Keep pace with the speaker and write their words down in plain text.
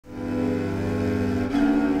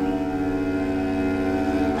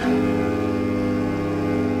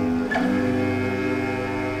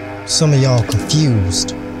Some of y'all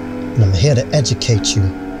confused, and I'm here to educate you.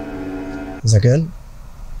 Is that good?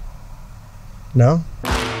 No?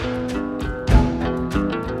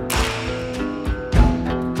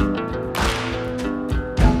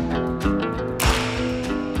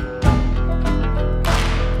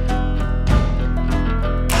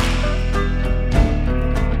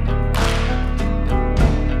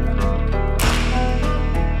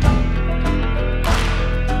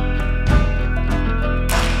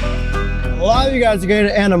 You guys are going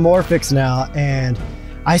to Anamorphics now, and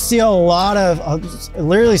I see a lot of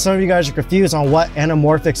literally some of you guys are confused on what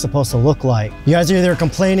Anamorphic's supposed to look like. You guys are either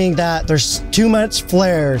complaining that there's too much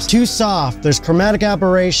flares, too soft, there's chromatic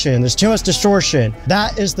aberration, there's too much distortion.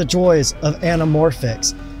 That is the joys of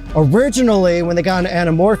Anamorphics. Originally, when they got into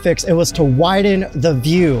Anamorphics, it was to widen the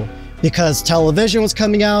view because television was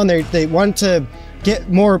coming out and they wanted to get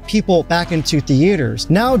more people back into theaters.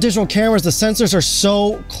 Now digital cameras, the sensors are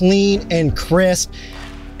so clean and crisp.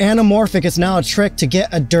 Anamorphic is now a trick to get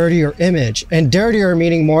a dirtier image, and dirtier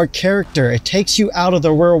meaning more character. It takes you out of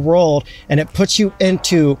the real world and it puts you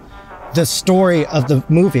into the story of the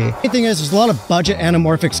movie. The thing is, there's a lot of budget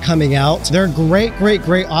Anamorphics coming out. They're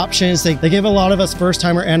great options. They give a lot of us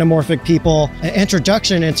first-timer Anamorphic people an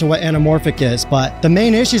introduction into what Anamorphic is, but the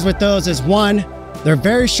main issues with those is one, they're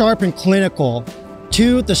very sharp and clinical.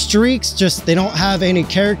 Two, the streaks they don't have any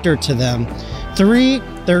character to them. Three,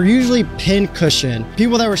 they're usually pin cushion.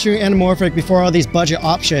 People that were shooting Anamorphic before all these budget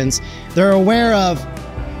options, they're aware of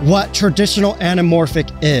what traditional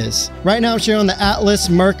Anamorphic is. Right now I'm shooting on the Atlas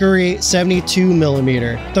Mercury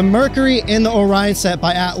 72mm. The Mercury and the Orion set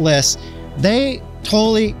by Atlas, they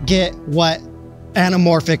totally get what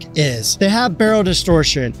Anamorphic is. They have barrel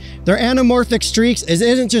distortion. Their Anamorphic streaks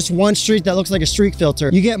isn't just one streak that looks like a streak filter.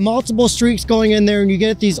 You get multiple streaks going in there and you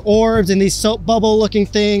get these orbs and these soap bubble looking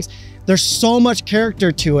things. There's so much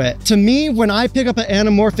character to it. To me, when I pick up an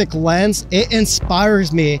Anamorphic lens, it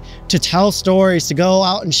inspires me to tell stories, to go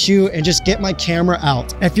out and shoot and just get my camera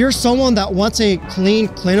out. If you're someone that wants a clean,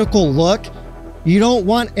 clinical look, you don't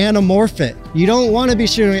want Anamorphic. You don't want to be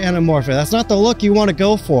shooting Anamorphic. That's not the look you want to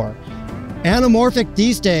go for. Anamorphic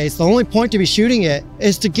these days, the only point to be shooting it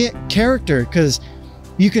is to get character, because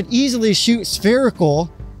you could easily shoot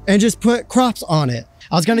spherical and just put crops on it.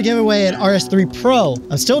 I was gonna give away an RS3 Pro.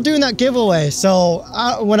 I'm still doing that giveaway, so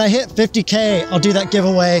when I hit 50K, I'll do that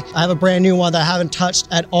giveaway. I have a brand new one that I haven't touched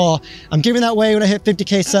at all. I'm giving that away when I hit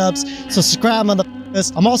 50K subs, so subscribe on the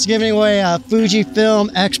I'm also giving away a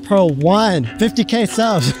Fujifilm X Pro 1, 50K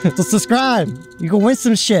subs, so subscribe. You can win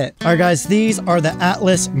some shit. All right guys, these are the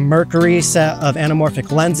Atlas Mercury set of Anamorphic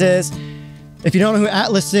lenses. If you don't know who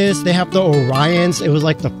Atlas is, they have the Orions. It was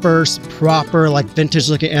like the first proper, like vintage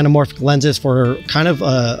looking Anamorphic lenses for kind of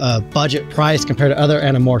a budget price compared to other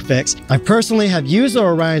Anamorphics. I personally have used the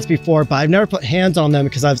Orions before, but I've never put hands on them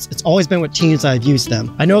because it's always been with teams that I've used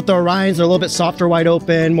them. I know that the Orions are a little bit softer, wide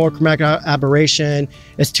open, more chromatic aberration.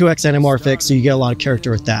 It's 2X Anamorphic, so you get a lot of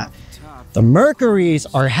character with that. The Mercurys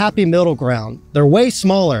are happy middle ground. They're way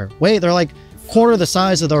smaller. They're like quarter the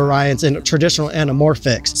size of the Orions in traditional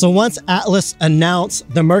Anamorphics. So once Atlas announced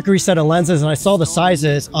the Mercury set of lenses and I saw the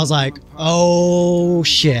sizes, I was like, oh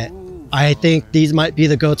shit. I think these might be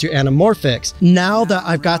the go-to Anamorphics. Now that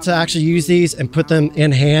I've got to actually use these and put them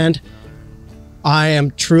in hand, I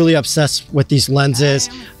am truly obsessed with these lenses.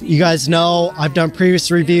 You guys know I've done previous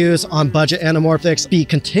reviews on budget Anamorphics, be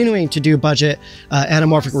continuing to do budget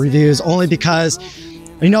Anamorphic reviews only because,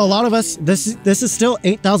 you know, a lot of us, this is still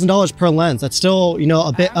 $8,000 per lens. That's still, you know,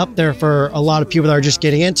 a bit up there for a lot of people that are just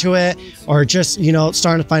getting into it or just, you know,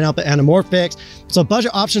 starting to find out the Anamorphics. So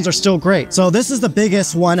budget options are still great. So this is the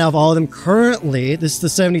biggest one out of all of them currently. This is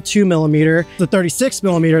the 72mm, the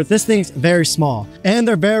 36mm. This thing's very small and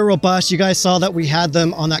they're very robust. You guys saw that we had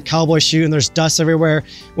them on that Cowboy shoot and there's dust everywhere.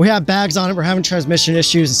 We have bags on it. We're having transmission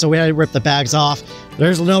issues, and so we had to rip the bags off.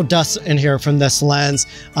 There's no dust in here from this lens.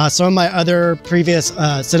 Some of my other previous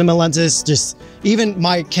cinema lenses, just even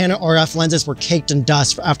my Canon RF lenses were caked in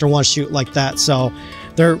dust after one shoot like that. So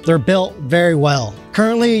they're built very well.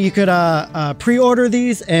 Currently, you could pre-order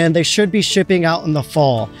these and they should be shipping out in the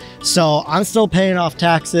fall. So I'm still paying off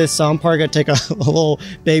taxes, so I'm probably gonna take a little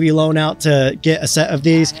baby loan out to get a set of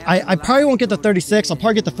these. I probably won't get the 36, I'll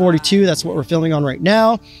probably get the 42, that's what we're filming on right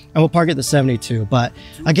now, and we'll probably get the 72. But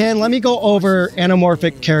again, let me go over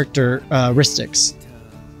Anamorphic characteristics.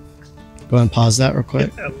 Go ahead and pause that real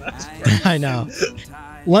quick. I know.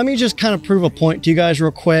 Let me just kind of prove a point to you guys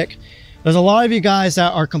real quick. There's a lot of you guys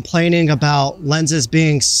that are complaining about lenses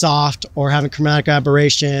being soft or having chromatic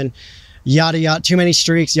aberration. yada yada, too many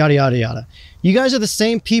streaks, yada yada yada. You guys are the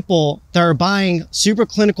same people that are buying super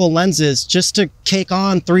clinical lenses just to cake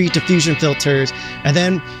on 3 diffusion filters and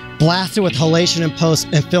then blast it with halation and post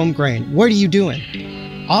and film grain. What are you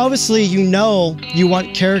doing? Obviously, you know you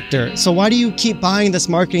want character. So why do you keep buying this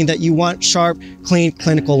marketing that you want sharp, clean,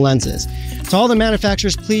 clinical lenses? To all the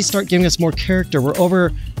manufacturers, please start giving us more character. We're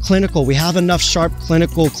over clinical. We have enough sharp,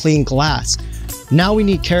 clinical, clean glass. Now we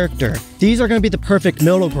need character. These are going to be the perfect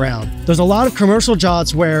middle ground. There's a lot of commercial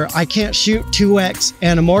jobs where I can't shoot 2x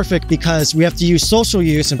anamorphic because we have to use social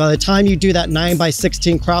use, and by the time you do that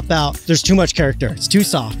 9:16 crop out, there's too much character. It's too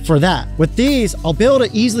soft for that. With these, I'll be able to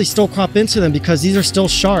easily still crop into them because these are still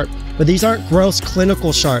sharp, but these aren't gross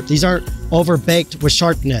clinical sharp. These aren't overbaked with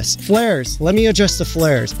sharpness. Flares, let me adjust the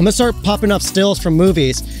flares. I'm gonna start popping up stills from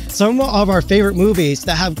movies. Some of our favorite movies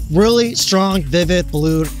that have really strong, vivid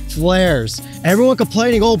blue flares. Everyone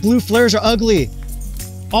complaining, oh, blue flares are ugly.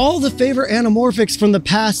 All the favorite anamorphics from the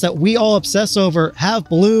past that we all obsess over have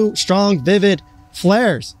blue, strong, vivid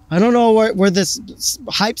flares. I don't know where this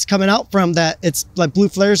hype's coming out from that it's like blue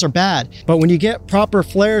flares are bad. But when you get proper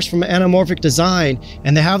flares from an anamorphic design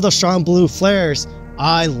and they have those strong blue flares,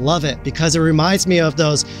 I love it because it reminds me of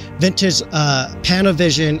those vintage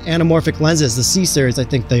Panavision anamorphic lenses, the C series, I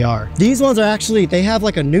think they are. These ones are actually, they have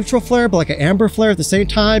like a neutral flare, but like an amber flare at the same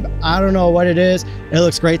time. I don't know what it is. It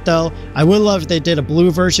looks great though. I would love if they did a blue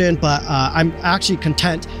version, but I'm actually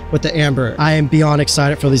content with the amber. I am beyond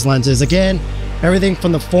excited for these lenses. Again, everything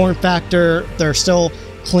from the form factor, they're still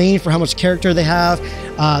clean for how much character they have.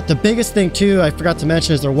 The biggest thing too, I forgot to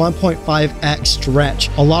mention, is their 1.5x stretch.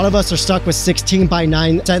 A lot of us are stuck with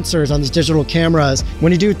 16:9 sensors on these digital cameras.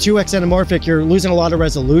 When you do 2x anamorphic, you're losing a lot of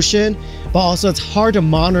resolution, but also it's hard to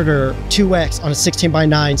monitor 2x on a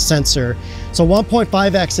 16:9 sensor. So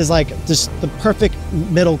 1.5x is like just the perfect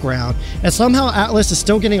middle ground. And somehow Atlas is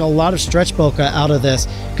still getting a lot of stretch bokeh out of this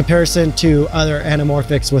comparison to other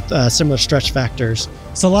anamorphics with similar stretch factors.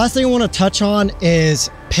 So the last thing I want to touch on is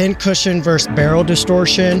pin cushion versus barrel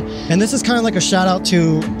distortion. And this is kind of like a shout out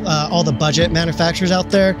to all the budget manufacturers out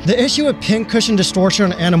there. The issue with pin cushion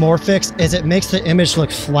distortion on anamorphics is it makes the image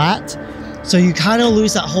look flat. So you kind of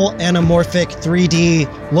lose that whole anamorphic 3D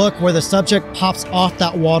look where the subject pops off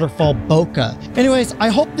that waterfall bokeh. Anyways, I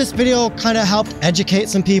hope this video kind of helped educate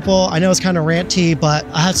some people. I know it's kind of ranty, but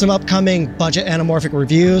I have some upcoming budget anamorphic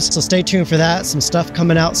reviews, so stay tuned for that. Some stuff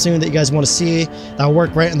coming out soon that you guys want to see that'll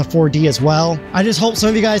work right in the 4D as well. I just hope some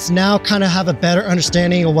of you guys now kind of have a better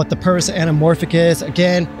understanding of what the purpose of anamorphic is.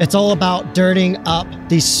 Again, it's all about dirtying up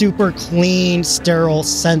these super clean, sterile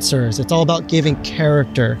sensors. It's all about giving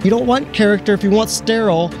character. You don't want character. If you want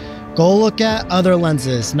sterile, go look at other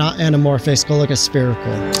lenses, not anamorphics. Go look at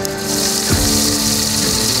Spherical.